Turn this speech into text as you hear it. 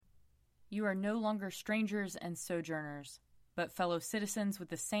You are no longer strangers and sojourners, but fellow citizens with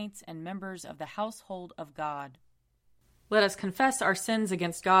the saints and members of the household of God. Let us confess our sins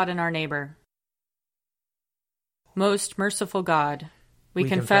against God and our neighbor. Most merciful God, we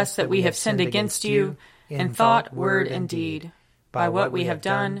confess that we have sinned against you in thought, word, and deed, by what we have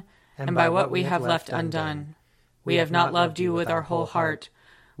done and by what we have left undone. We have not loved you with our whole heart.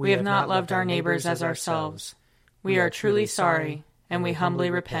 We have not loved our neighbors as ourselves. We are truly sorry, and we humbly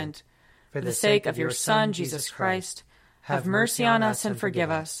repent. For the sake of your Son, Jesus Christ, have mercy on us and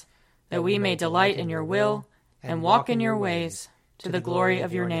forgive us, that we may delight in your will and walk in your ways, to the glory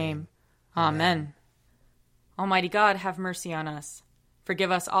of your name. Amen. Almighty God, have mercy on us.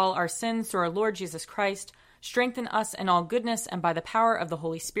 Forgive us all our sins through our Lord Jesus Christ. Strengthen us in all goodness, and by the power of the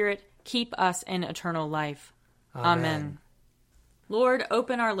Holy Spirit, keep us in eternal life. Amen. Lord,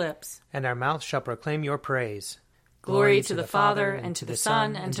 open our lips, and our mouth shall proclaim your praise. Glory to the Father, and to the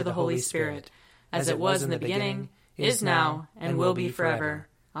Son, and to the Holy Spirit, as it was in the beginning, is now, and will be forever.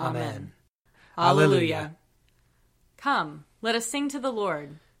 Amen. Alleluia. Come, let us sing to the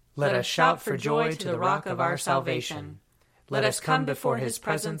Lord. Let us shout for joy to the rock of our salvation. Let us come before his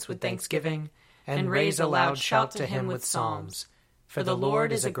presence with thanksgiving, and raise a loud shout to him with psalms. For the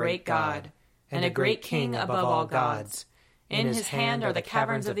Lord is a great God, and a great King above all gods. In his hand are the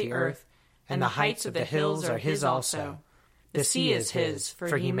caverns of the earth, and the heights of the hills are his also. The sea is his,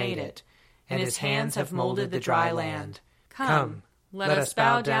 for he made it, and his hands have molded the dry land. Come, let us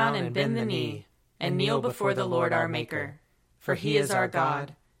bow down and bend the knee, and kneel before the Lord our Maker. For he is our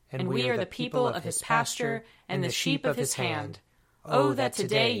God, and we are the people of his pasture and the sheep of his hand. Oh, that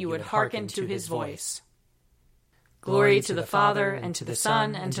today you would hearken to his voice. Glory to the Father, and to the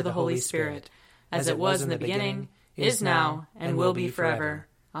Son, and to the Holy Spirit, as it was in the beginning, is now, and will be forever.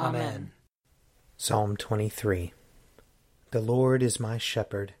 Amen. Psalm 23. The Lord is my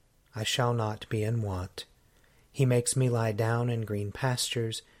shepherd, I shall not be in want. He makes me lie down in green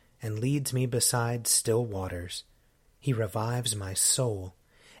pastures, and leads me beside still waters. He revives my soul,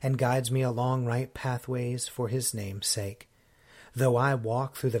 and guides me along right pathways for his name's sake. Though I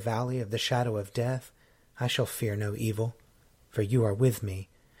walk through the valley of the shadow of death, I shall fear no evil, for you are with me.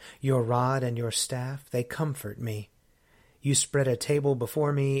 Your rod and your staff, they comfort me. You spread a table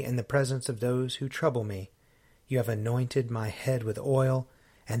before me in the presence of those who trouble me. You have anointed my head with oil,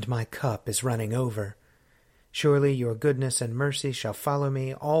 and my cup is running over. Surely your goodness and mercy shall follow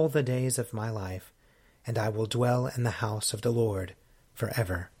me all the days of my life, and I will dwell in the house of the Lord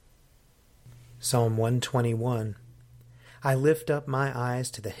forever. Psalm 121. I lift up my eyes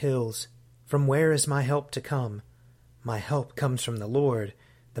to the hills. From where is my help to come? My help comes from the Lord,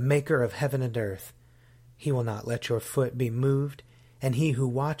 the maker of heaven and earth. He will not let your foot be moved, and he who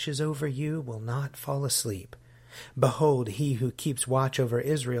watches over you will not fall asleep. Behold, he who keeps watch over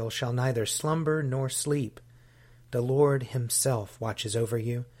Israel shall neither slumber nor sleep. The Lord himself watches over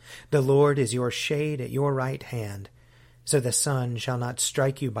you. The Lord is your shade at your right hand. So the sun shall not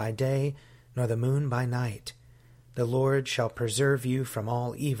strike you by day, nor the moon by night. The Lord shall preserve you from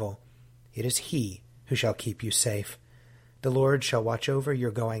all evil. It is he who shall keep you safe. The Lord shall watch over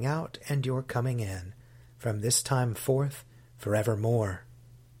your going out and your coming in, from this time forth forevermore.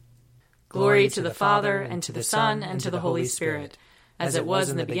 Glory to the Father, and to the Son, and to the Holy Spirit, as it was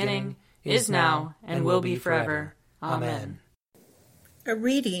in the beginning, is now, and will be forever. Amen. A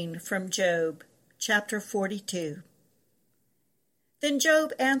reading from Job, chapter 42. Then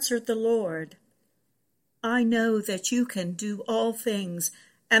Job answered the Lord, I know that you can do all things,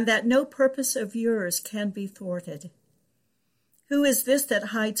 and that no purpose of yours can be thwarted. Who is this that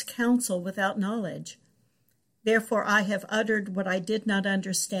hides counsel without knowledge? Therefore I have uttered what I did not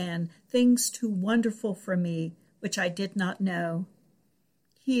understand, things too wonderful for me, which I did not know.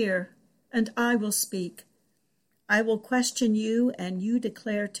 Hear, and I will speak. I will question you, and you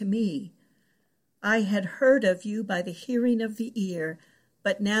declare to me. I had heard of you by the hearing of the ear,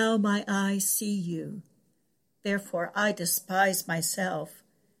 but now my eyes see you. Therefore I despise myself,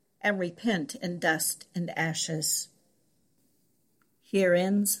 and repent in dust and ashes. Here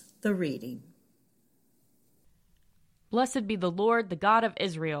ends the reading. Blessed be the Lord, the God of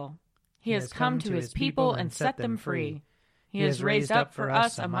Israel. He has come to his people and set them free. He has raised up for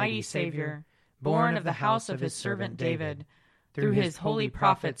us a mighty Savior, born of the house of his servant David. Through his holy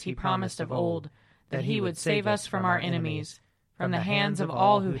prophets he promised of old that he would save us from our enemies, from the hands of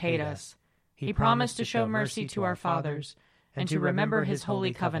all who hate us. He promised to show mercy to our fathers, and to remember his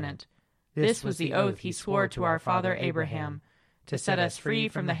holy covenant. This was the oath he swore to our father Abraham, to set us free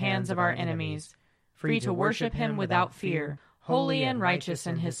from the hands of our enemies, free to worship him without fear, holy and righteous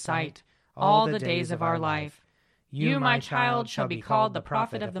in his sight, all the days of our life. You, my child, shall be called the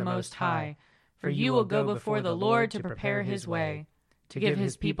prophet of the Most High, for you will go before the Lord to prepare his way, to give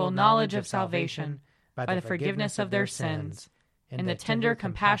his people knowledge of salvation by the forgiveness of their sins. In the tender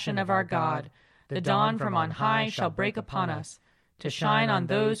compassion of our God, the dawn from on high shall break upon us, to shine on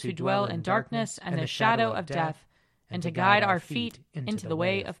those who dwell in darkness and the shadow of death, and to guide our feet into the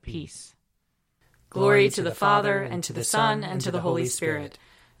way of peace. Glory to the Father, and to the Son, and to the Holy Spirit,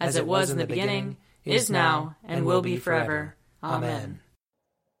 as it was in the beginning, is now, and will be forever. Amen.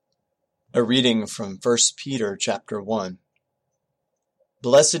 A reading from 1 Peter chapter 1.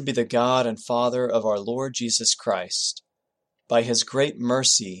 Blessed be the God and Father of our Lord Jesus Christ. By his great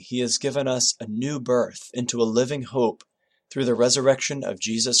mercy he has given us a new birth into a living hope through the resurrection of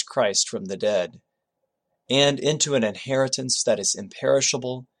Jesus Christ from the dead, and into an inheritance that is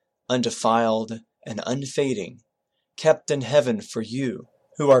imperishable, undefiled, and unfading, kept in heaven for you,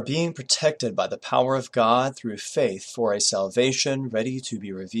 who are being protected by the power of God through faith for a salvation ready to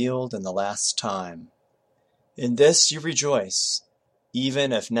be revealed in the last time. In this you rejoice,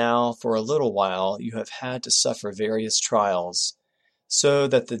 even if now for a little while you have had to suffer various trials, so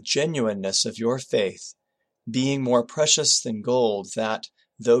that the genuineness of your faith, being more precious than gold that,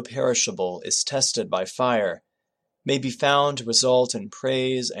 though perishable, is tested by fire, may be found to result in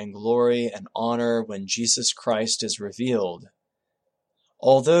praise and glory and honor when Jesus Christ is revealed.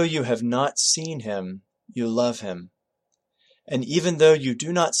 Although you have not seen him, you love him. And even though you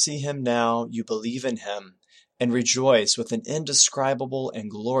do not see him now, you believe in him, and rejoice with an indescribable and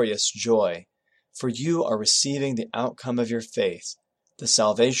glorious joy, for you are receiving the outcome of your faith, the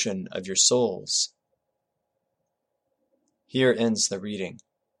salvation of your souls. Here ends the reading.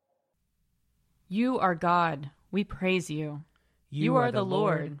 You are God, we praise you. You are the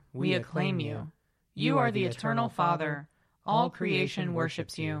Lord, we acclaim you. You are the eternal Father, all creation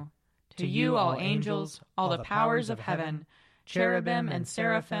worships you. To you all angels, all the powers of heaven, cherubim and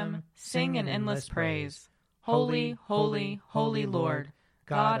seraphim, sing in endless praise. Holy, holy, holy Lord,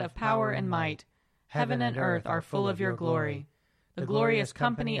 God of power and might, heaven and earth are full of your glory. The glorious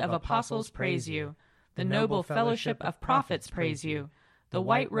company of apostles praise you. The noble fellowship of prophets praise you. The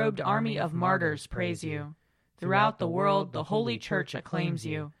white-robed army of martyrs praise you. Throughout the world the holy church acclaims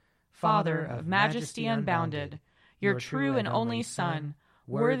you. Father of majesty unbounded, your true and only Son,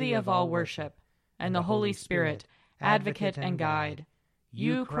 worthy of all worship, and the Holy Spirit, advocate and guide.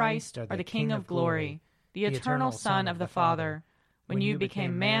 You, Christ, are the King of glory, the eternal Son of the Father. When you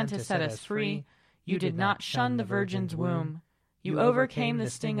became man to set us free, you did not shun the Virgin's womb. You overcame the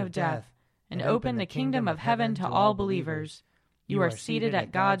sting of death, and opened the kingdom of heaven to all believers. You are seated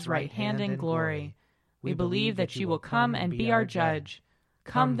at God's right hand in glory. We believe that you will come and be our judge.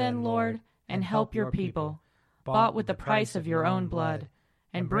 Come then, Lord, and help your people, bought with the price of your own blood,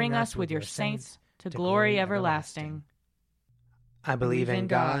 and bring us with your saints to glory everlasting. I believe in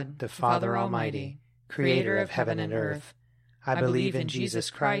God, the Father Almighty, creator of heaven and earth. I believe in Jesus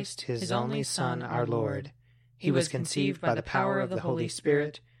Christ, his only Son, our Lord. He was conceived by the power of the Holy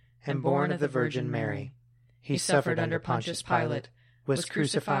Spirit and born of the Virgin Mary. He suffered under Pontius Pilate, was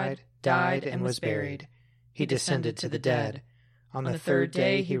crucified, died, and was buried. He descended to the dead. On the third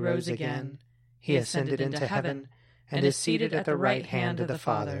day he rose again. He ascended into heaven, and is seated at the right hand of the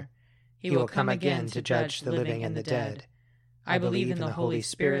Father. He will come again to judge the living and the dead. I believe in the Holy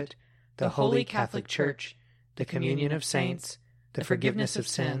Spirit, the Holy Catholic Church, the communion of saints, the forgiveness of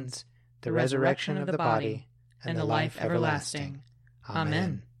sins, the resurrection of the body, and the life everlasting.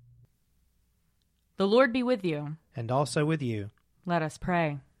 Amen. The Lord be with you. And also with you. Let us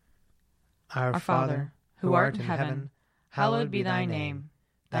pray. Our Father, who art in heaven, hallowed be thy name.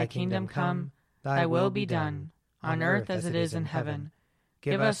 Thy kingdom come, thy will be done, on earth as it is in heaven.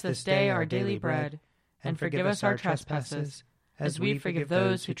 Give us this day our daily bread, and forgive us our trespasses, as we forgive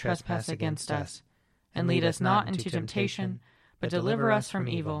those who trespass against us. And lead us not into temptation, but deliver us from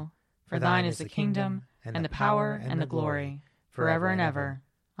evil. For thine is the kingdom, and the power, and the glory, forever and ever.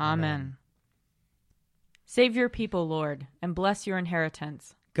 Amen. Save your people, Lord, and bless your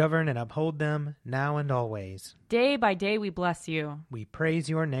inheritance. Govern and uphold them, now and always. Day by day we bless you. We praise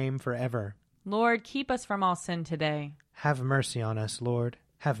your name forever. Lord, keep us from all sin today. Have mercy on us, Lord.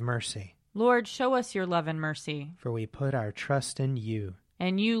 Have mercy. Lord, show us your love and mercy. For we put our trust in you.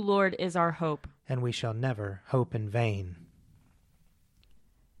 And you, Lord, is our hope. And we shall never hope in vain.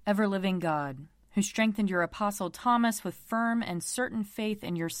 Ever-living God, who strengthened your apostle Thomas with firm and certain faith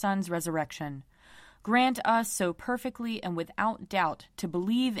in your Son's resurrection, grant us so perfectly and without doubt to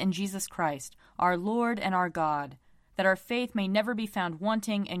believe in Jesus Christ, our Lord and our God, that our faith may never be found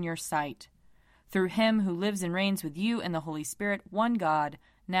wanting in your sight. Through him who lives and reigns with you in the Holy Spirit, one God,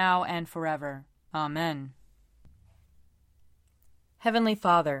 now and forever. Amen. Heavenly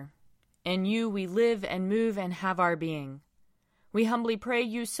Father, in you we live and move and have our being. We humbly pray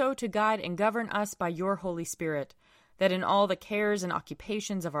you so to guide and govern us by your Holy Spirit, that in all the cares and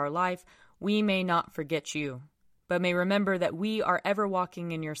occupations of our life we may not forget you, but may remember that we are ever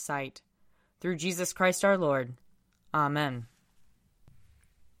walking in your sight. Through Jesus Christ our Lord. Amen.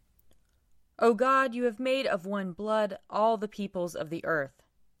 O God, you have made of one blood all the peoples of the earth,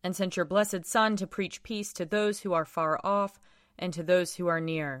 and sent your blessed Son to preach peace to those who are far off and to those who are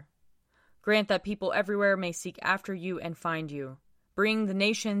near. Grant that people everywhere may seek after you and find you. Bring the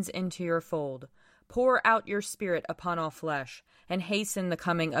nations into your fold. Pour out your Spirit upon all flesh, and hasten the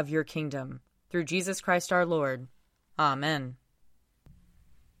coming of your kingdom. Through Jesus Christ our Lord. Amen.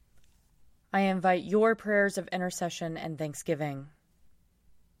 I invite your prayers of intercession and thanksgiving.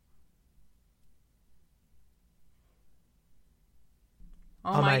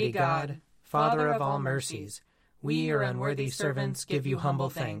 Almighty God, Father of all mercies, we, your unworthy servants, give you humble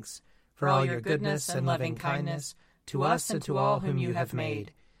thanks for all your goodness and loving kindness to us and to all whom you have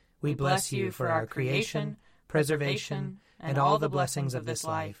made. We bless you for our creation, preservation, and all the blessings of this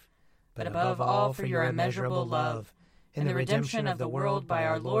life, but above all for your immeasurable love in the redemption of the world by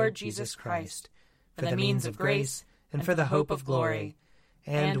our Lord Jesus Christ, for the means of grace and for the hope of glory.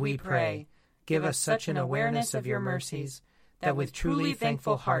 And we pray, give us such an awareness of your mercies that with truly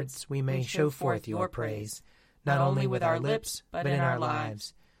thankful hearts we may show forth your praise, not only with our lips, but in our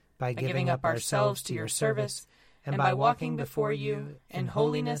lives, by giving up ourselves to your service, and by walking before you in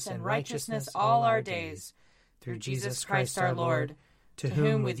holiness and righteousness all our days, through Jesus Christ our Lord, to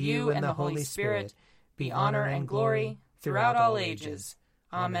whom with you and the Holy Spirit be honor and glory throughout all ages.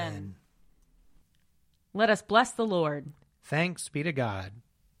 Amen. Let us bless the Lord. Thanks be to God.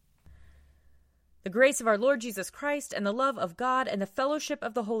 The grace of our Lord Jesus Christ and the love of God and the fellowship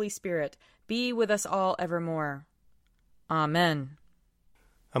of the Holy Spirit be with us all evermore. Amen.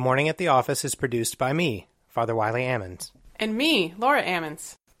 A Morning at the Office is produced by me, Father Wiley Ammons. And me, Laura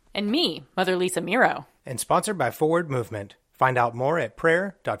Ammons. And me, Mother Lisa Meirow. And sponsored by Forward Movement. Find out more at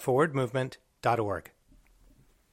prayer.forwardmovement.org.